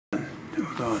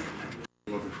Done.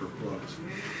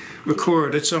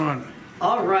 Record, it's on.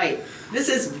 All right, this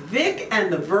is Vic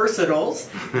and the Versatiles.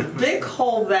 Vic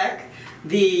Holbeck,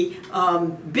 the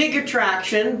big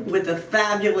attraction with a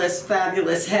fabulous,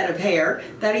 fabulous head of hair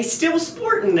that he's still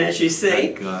sporting, as you see.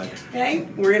 Thank God. Okay,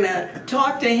 we're gonna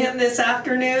talk to him this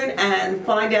afternoon and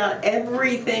find out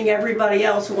everything everybody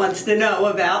else wants to know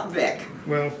about Vic.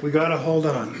 Well, we gotta hold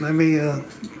on. Let me,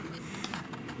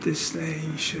 this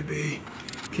thing should be,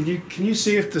 can you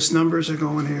see if this numbers are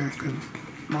going here? 'Cause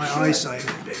my eyesight is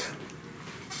bad.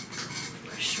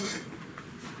 Sure.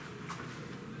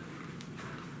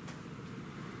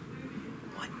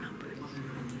 What numbers?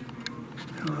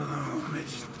 Oh,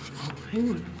 it's, Hang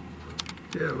on.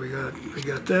 yeah, we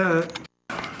got that.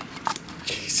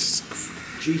 Jesus.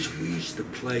 Geez, we used to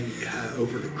play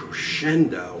over the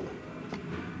Crescendo,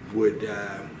 would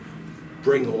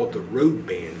bring all the road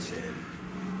bands in.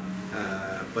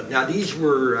 But now these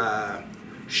were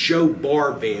show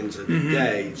bar bands of the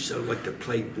day, so like the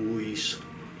Playboys,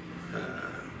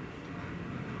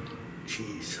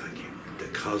 the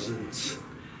Cousins.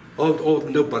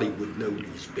 Nobody would know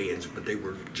these bands, but they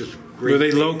were just great. Were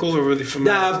they bands. local or were they from?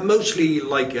 Nah, mostly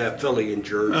like Philly and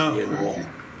Jersey and all. Okay.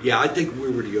 Yeah, I think we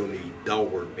were the only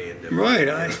Delaware band. That Right,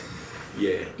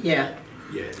 yeah. Yeah.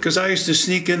 Yeah. Because I used to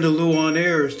sneak into Lou on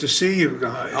Airs to see you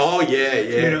guys. Oh yeah,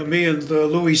 yeah. You know, me and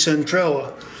Louis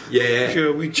Centrella. Yeah.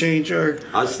 Sure, we changed our.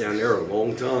 I was down there a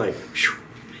long time. Whew.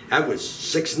 That was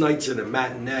 6 nights in a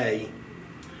matinee,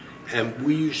 and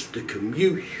we used to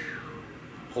commute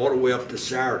all the way up to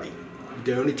Saturday.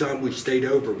 The only time we stayed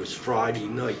over was Friday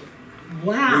night.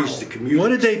 Wow. We used to commute. What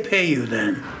did they pay you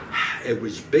then? It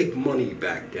was big money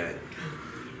back then.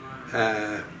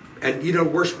 And you know, the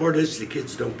worst part is the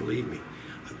kids don't believe me.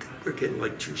 I think we're getting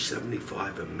like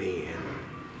 $275 a man.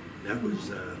 That was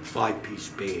a 5-piece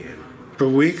band. Per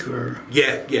week or?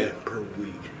 Yeah, per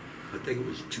week. I think it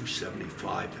was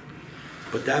 $275.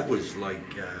 But that was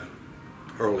like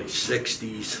early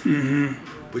 60s,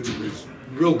 which was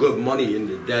real good money in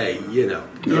the day, you know.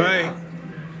 Right.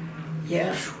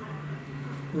 Yeah.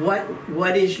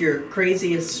 What is your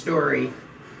craziest story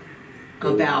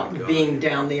about being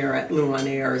down there at Lou on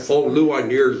Airs? Oh, Lou on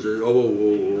Airs,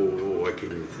 I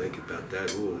can't even think about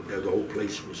that. Oh, the whole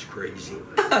place was crazy.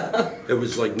 It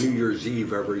was like New Year's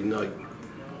Eve every night.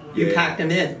 You packed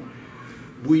them in?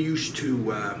 We used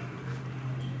to,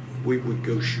 we would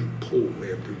go shoot pool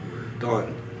after we were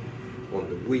done on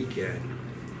the weekend.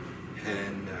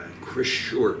 And Chris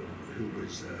Short, who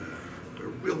was a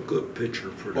real good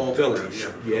pitcher for the Phillies,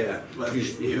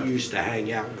 he used to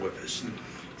hang out with us.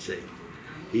 See,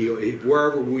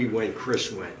 wherever we went,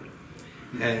 Chris went.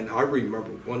 And I remember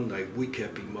one night we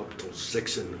kept him up till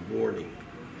 6 in the morning,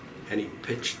 and he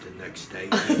pitched the next day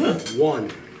and he won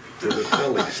for the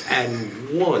Phillies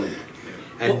and won,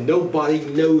 and nobody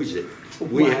knows it.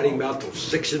 We had him out till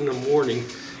 6 in the morning.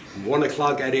 1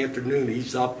 o'clock that afternoon,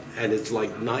 he's up and it's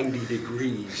like 90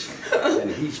 degrees, and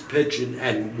he's pitching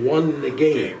and won the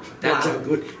game. That's how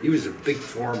good. He was a big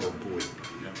farmer boy,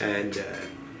 and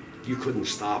you couldn't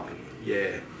stop him.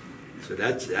 Yeah, so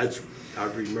that's I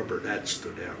remember that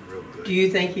stood out real good. Do you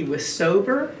think he was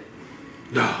sober?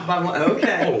 No.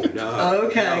 Okay. Oh no.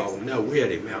 Okay. No, we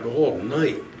had him out all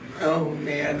night. Oh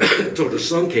man. Until the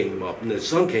sun came up, and the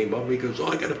sun came up, and he goes, "Oh,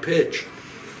 I got to pitch."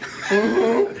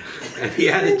 And he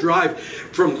had to drive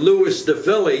from Lewis to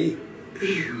Philly,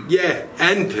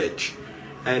 and pitch.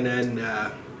 And then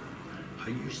I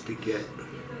used to get,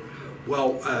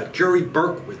 Jerry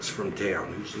Berkowitz from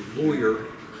town, who's a lawyer.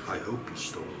 I hope he's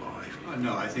still alive.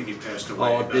 No, I think he passed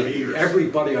away about a year.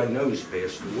 Everybody I know has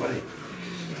passed away.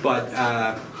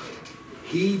 But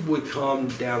he would come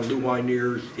down Lou on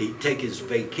Airs, he'd take his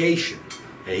vacation,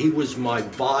 and he was my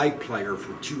bye player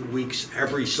for 2 weeks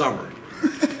every summer.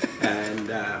 And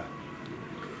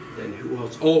then who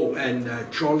else? Oh, and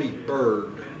Charlie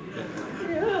Bird,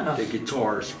 the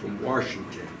guitarist from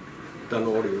Washington, done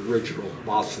all the original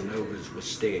bossa novas with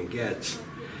Stan Getz.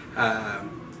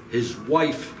 His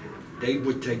wife, they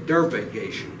would take their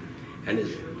vacation, and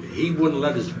he wouldn't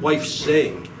let his wife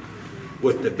sing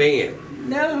with the band.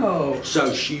 No.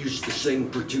 So she used to sing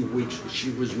for 2 weeks.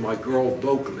 She was my girl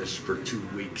vocalist for 2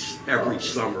 weeks every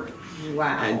summer.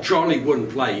 Wow. And Charlie wouldn't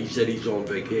play. He said he's on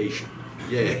vacation.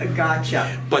 Yeah.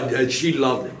 Gotcha. But she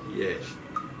loved it. Yes.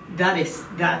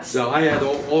 That's. So I had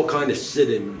all kind of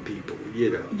sit-in people,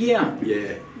 you know. Yeah.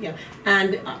 Yeah. Yeah.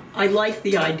 And I like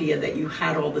the idea that you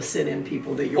had all the sit-in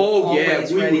people, that you're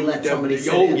always ready to let somebody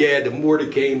sit in. Oh yeah, the more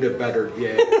that came, the better.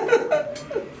 Yeah.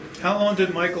 How long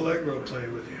did Michael Egro play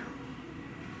with you?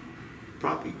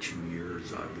 Probably 2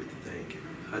 years, I would think.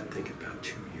 I'd think about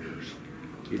 2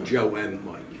 years. Joe and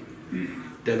Mike.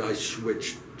 Then I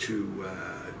switched to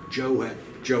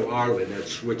Joe Ireland had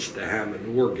switched to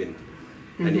Hammond organ,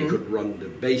 and he could run the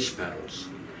bass pedals.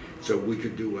 So we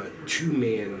could do a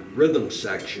two-man rhythm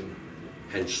section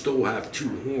and still have two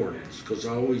horns, because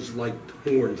I always liked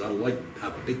horns. I liked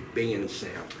a big band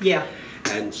sound. Yeah.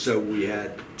 And so we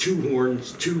had two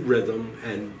horns, two rhythm,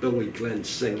 and Billy Glenn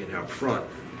singing out front.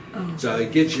 Oh. So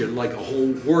it gives you like a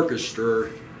whole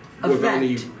orchestra with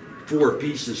only 4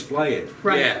 pieces playing.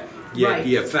 Right. Yeah. Yeah, right.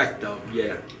 The effect of,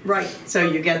 Right, so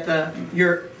you get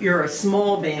you're a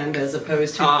small band as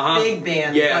opposed to a big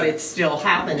band, but it's still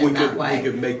happening that way. We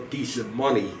could make decent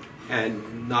money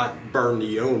and not burn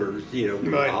the owners,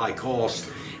 with a high cost,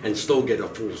 and still get a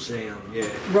full sound,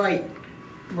 Right.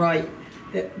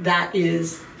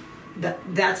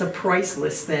 That's a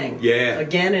priceless thing. Yeah.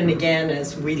 Again and again,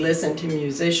 as we listen to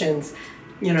musicians,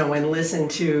 and listen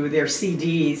to their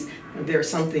CDs, there's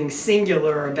something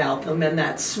singular about them, and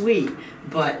that's sweet,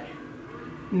 but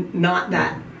not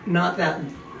that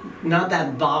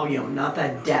volume, not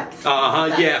that depth.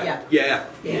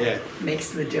 Yeah.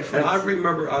 Makes the difference. And I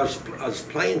remember I was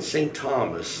playing St.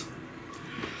 Thomas,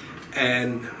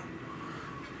 and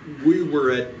we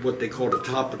were at what they call the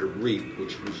top of the reef,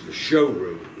 which was the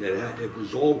showroom. It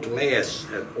was all glass,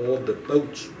 and all the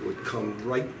boats would come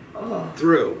right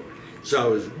through.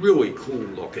 So it was really cool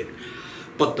looking.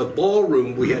 But the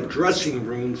ballroom, we had dressing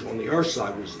rooms on the other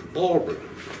side, was the ballroom.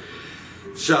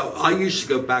 So I used to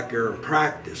go back there and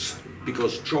practice,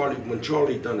 because when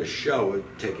Charlie done a show, it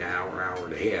would take an hour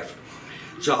and a half.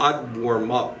 So I'd warm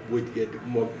up.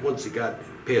 Once it got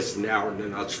past an hour,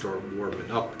 then I'd start warming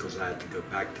up, because I had to go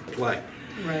back to play.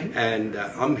 Right. And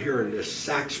I'm hearing this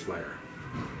sax player.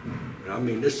 I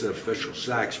mean, this is an official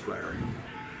sax player.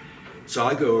 So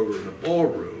I go over in the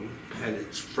ballroom, and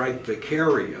it's Frank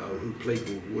Vicario, who played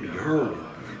with Woody Herman.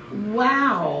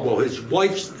 Wow. Well, his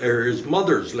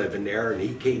mother's living there, and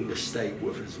he came to stay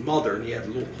with his mother, and he had a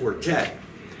little quartet.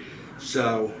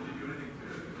 So,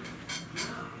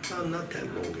 not that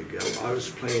long ago, I was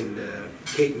playing the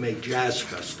Cape May Jazz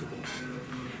Festival,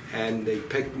 and they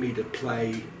picked me to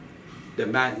play the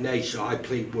matinee, so I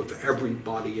played with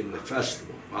everybody in the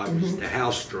festival. I was the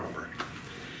house drummer.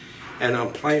 And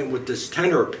I'm playing with this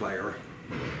tenor player.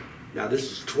 Now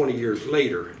this is 20 years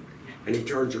later, and he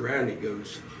turns around and he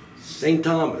goes, St.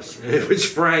 Thomas. And it was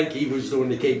Frank, he was doing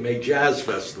the Cape May Jazz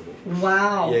Festival.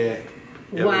 Wow. Yeah.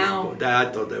 Wow. I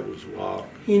thought that was wild.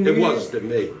 It was to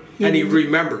me. And he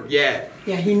remembered, Yeah,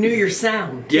 he knew your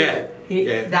sound. Too.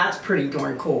 Yeah. That's pretty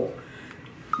darn cool.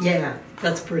 Yeah,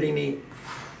 that's pretty neat.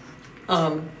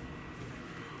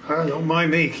 Don't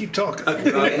mind me, keep talking.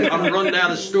 I'm running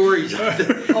out of stories.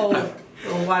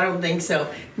 I don't think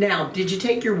so. Now, did you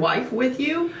take your wife with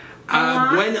you?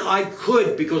 When I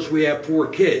could, because we have 4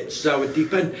 kids. So it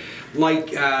depends.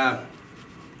 Like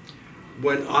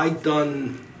when I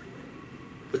done,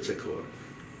 what's it called?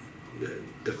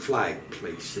 The flag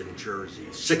place in Jersey.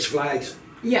 6 Flags?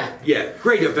 Yeah. Yeah,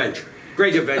 Great Adventure.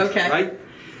 Okay. Right?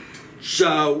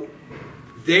 So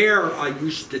there I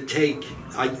used to take,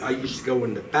 I used to go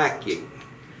in the back gate.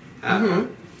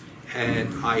 And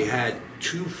I had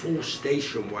 2 full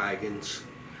station wagons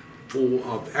full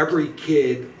of every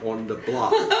kid on the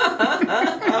block.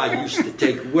 I used to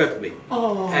take with me.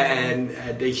 Oh. And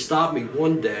they stopped me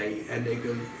one day and they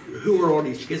go, who are all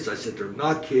these kids? I said, they're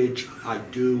not kids. I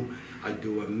do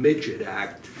a midget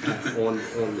act on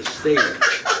the stage.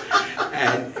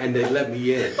 And they let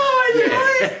me in. Oh, I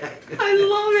love it. I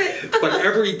love it. But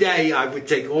every day I would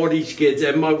take all these kids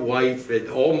and my wife and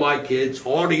all my kids,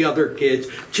 all the other kids,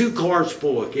 2 cars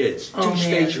full of kids, 2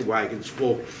 station wagons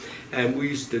full. And we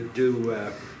used to do,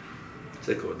 what's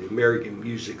it called, the American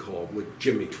Music Hall with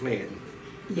Jimmy Clanton.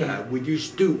 Yeah. We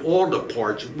used to do all the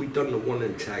parts. We'd done the one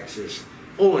in Texas,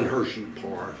 all in Hershey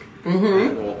Park.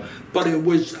 And all. But it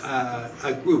was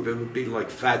a group. It would be like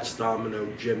Fats Domino,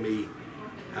 Jimmy,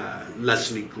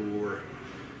 Leslie Gore,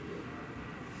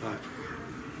 I forget,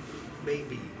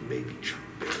 maybe Chuck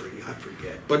Berry, I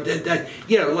forget. But that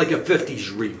like a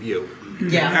 50s review.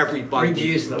 Yeah. Everybody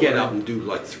would get up and do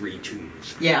like 3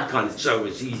 tunes. Yeah. So it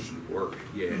was easy work.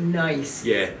 Yeah. Nice.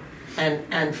 Yeah.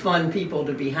 And fun people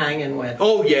to be hanging with.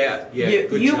 Oh yeah.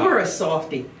 You were a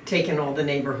softie, taking all the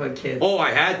neighborhood kids. Oh, I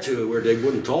had to, or they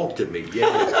wouldn't talk to me. Yeah.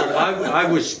 But I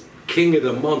was king of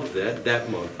the month that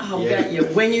month. I'll bet you.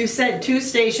 When you said 2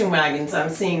 station wagons, I'm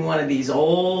seeing one of these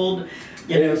old,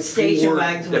 station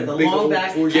wagons with the long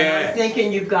back. And I'm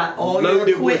thinking you've got all your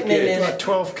equipment in it.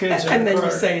 12 kids. And then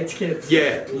you say it's kids.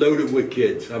 Yeah, loaded with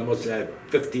kids. I must have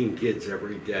 15 kids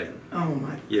every day. Oh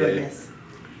my goodness.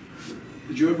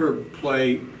 Did you ever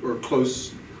play or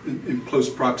in close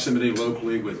proximity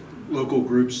locally with local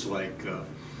groups like,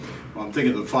 I'm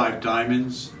thinking of the Five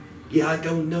Diamonds. Yeah, I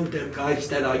don't know them guys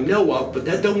that I know of, but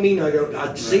that don't mean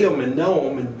I'd see them and know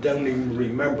them and don't even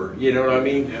remember. You know what I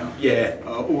mean? Yeah. Yeah.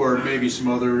 Or maybe some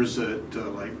others that,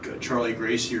 like Charlie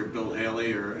Gracie or Bill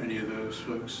Haley or any of those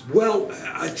folks. Well,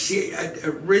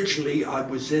 originally I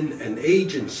was in an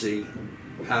agency,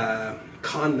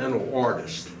 Continental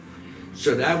Artist.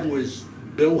 So that was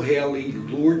Bill Haley,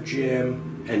 Lord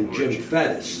Jim, and Jim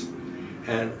Fettis.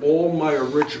 And all my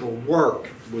original work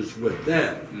was with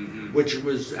them, which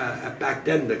was back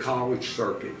then the college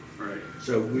circuit. Right.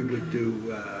 So we would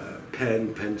do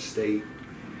Penn State,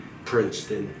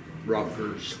 Princeton,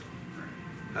 Rutgers,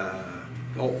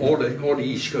 all the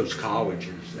East Coast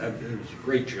colleges. It was a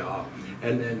great job.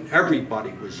 And then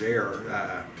everybody was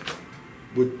there.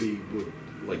 Would be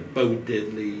like Bo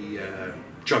Diddley,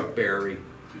 Chuck Berry.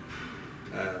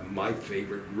 My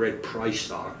favorite, Red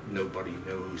Pricestock, nobody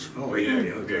knows. Oh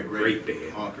yeah, okay, great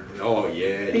band. Honker. Oh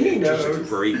yeah, He just a knows.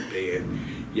 great band.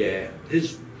 Yeah,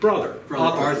 his brother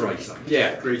Arthur Pricestock.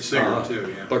 Yeah, Great singer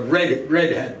too, yeah. But Red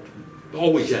had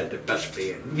always had the best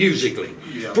band musically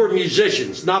Yeah. for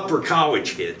musicians, not for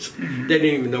college kids. They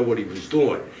didn't even know what he was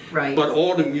doing. Right. But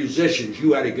all the musicians,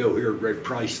 you had to go hear Red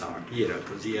Pricestock,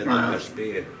 because he had the best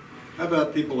band. How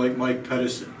about people like Mike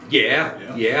Pedersen?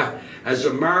 Yeah. As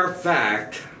a matter of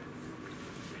fact,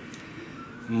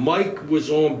 Mike was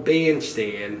on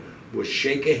Bandstand with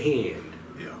Shake a Hand.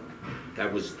 Yeah.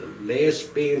 That was the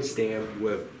last Bandstand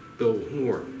with Bill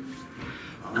Horn.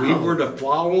 We were the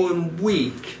following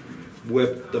week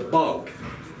with The Bug,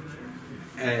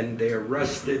 and they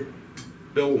arrested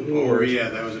Bill Horn. Oh yeah,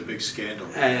 that was a big scandal.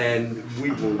 And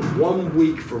we were 1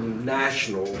 week from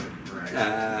National,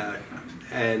 Right.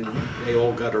 and they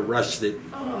all got arrested.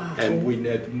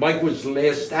 And Mike was the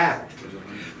last act.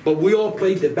 But we all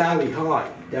played the Valley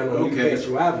High down on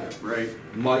Newcastle Avenue. Right.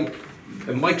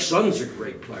 Mike's son's a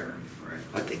great player. Right.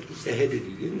 I think he's the head of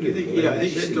the union. Yeah, I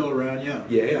think he's still around. Yeah.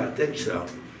 Yeah, I think so.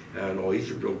 I don't know, he's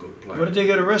a real good player. What did they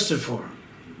get arrested for?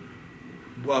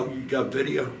 Well, you got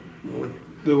video on?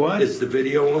 The what? Is the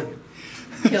video on?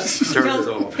 Turn it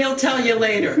off. He'll tell you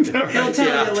later. He'll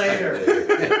tell you later.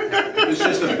 It was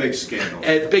just a big scandal.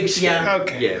 A big scam. Yeah.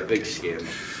 Okay. Yeah, big scam.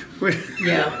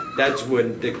 Yeah. That's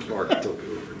when Dick Clark took over.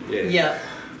 Yeah. Yeah.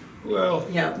 Well,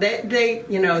 Yeah, they,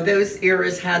 those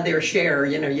eras had their share.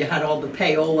 You had all the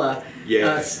payola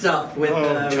stuff with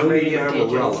Tony radio DJs.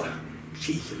 Mamarella.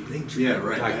 Jeez, the things Yeah, were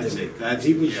right, back that's then. it, that's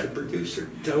he it, was yeah. the producer,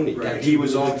 Tony. Right. That's He who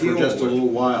was we were on for dealing just a with. little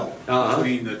while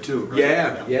between the two. Right?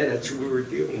 Yeah, that's who we were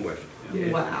dealing with.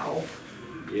 Yeah. Wow.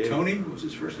 Yeah. Tony was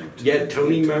his first name. Yeah,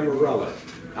 Tony Mamarella.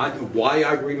 Why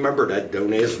I remember that,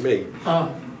 don't ask me.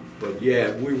 Oh, But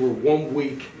yeah, we were 1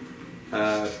 week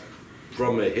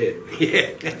from a hit.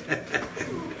 Yeah.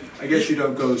 I guess you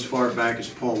don't go as far back as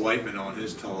Paul Whiteman on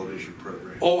his television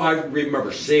program. Oh, I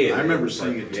remember seeing it. I remember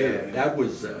seeing it too, Yeah, yeah. that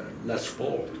was Les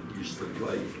Paul used to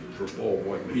play for Paul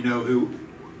Whiteman. You know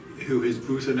who his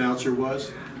booth announcer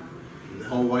was?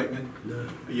 Paul Whiteman? No.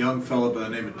 A young fellow by the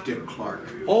name of Dick Clark.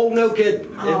 Oh, no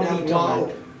kidding. Oh, Isn't that my wild?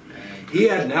 God. He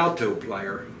had an alto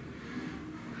player.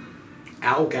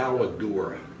 Al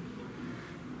Galadora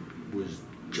was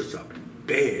just a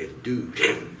bad dude.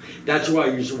 That's why I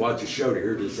used to watch the show to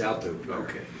hear this alto player.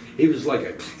 Okay. He was like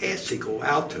a classical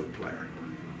alto player.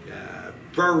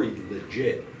 Very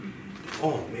legit.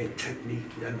 Oh man, technique.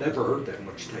 I never heard that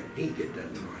much technique at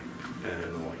that time.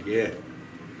 And yeah.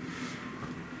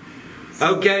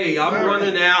 Okay, I'm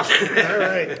running out. all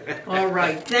right. all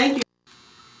right. Thank you.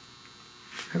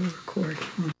 I record.